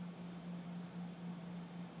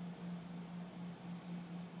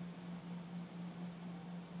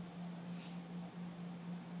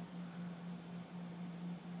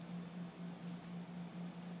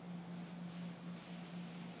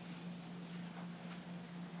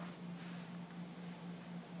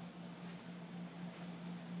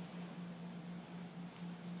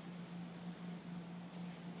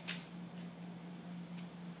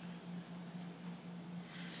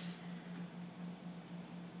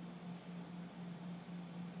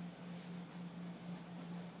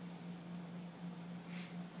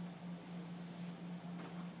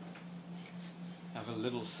 I have a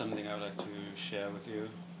little something I would like to share with you.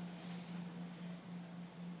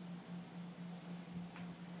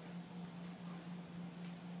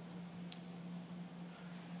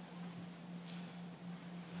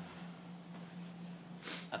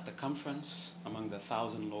 At the conference among the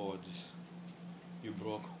 1,000 lords, you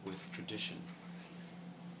broke with tradition.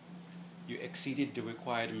 You exceeded the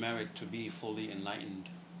required merit to be fully enlightened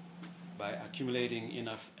by accumulating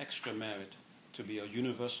enough extra merit to be a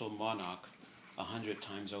universal monarch 100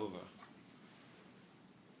 times over.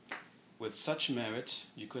 With such merit,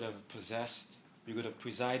 you could have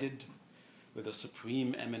presided with a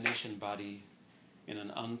supreme emanation body in an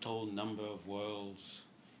untold number of worlds,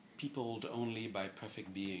 peopled only by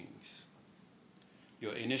perfect beings.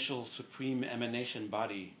 Your initial supreme emanation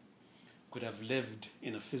body could have lived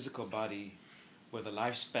in a physical body with a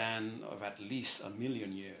lifespan of at least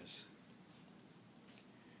 1,000,000 years.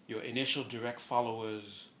 Your initial direct followers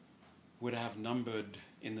would have numbered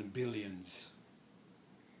in the billions.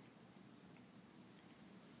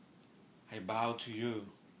 I bow to you,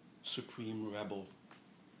 supreme rebel,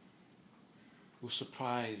 who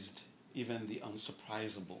surprised even the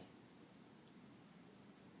unsurprisable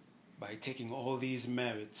by taking all these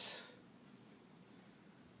merits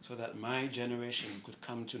so that my generation could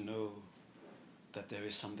come to know that there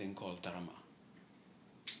is something called Dharma.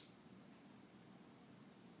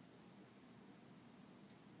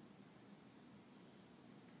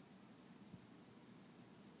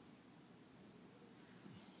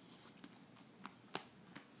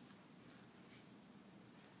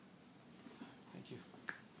 Thank you.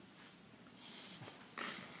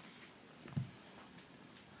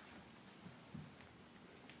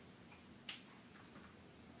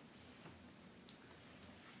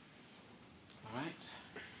 All right.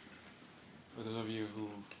 For those of you who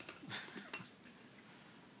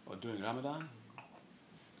are doing Ramadan,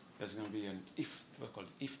 there's going to be what's called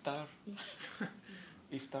iftar.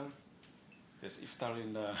 Iftar. There's iftar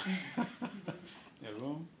in the your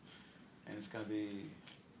room, and it's going to be,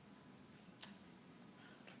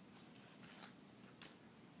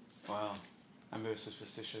 wow, I'm very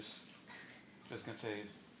superstitious. Just going to say,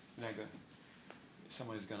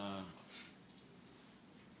 somebody's going to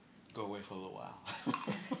go away for a little while.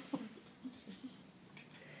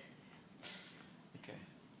 Okay.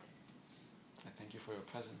 for your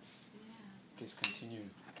presence. Yeah. Please continue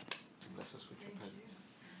to bless us with your Thank presence. you.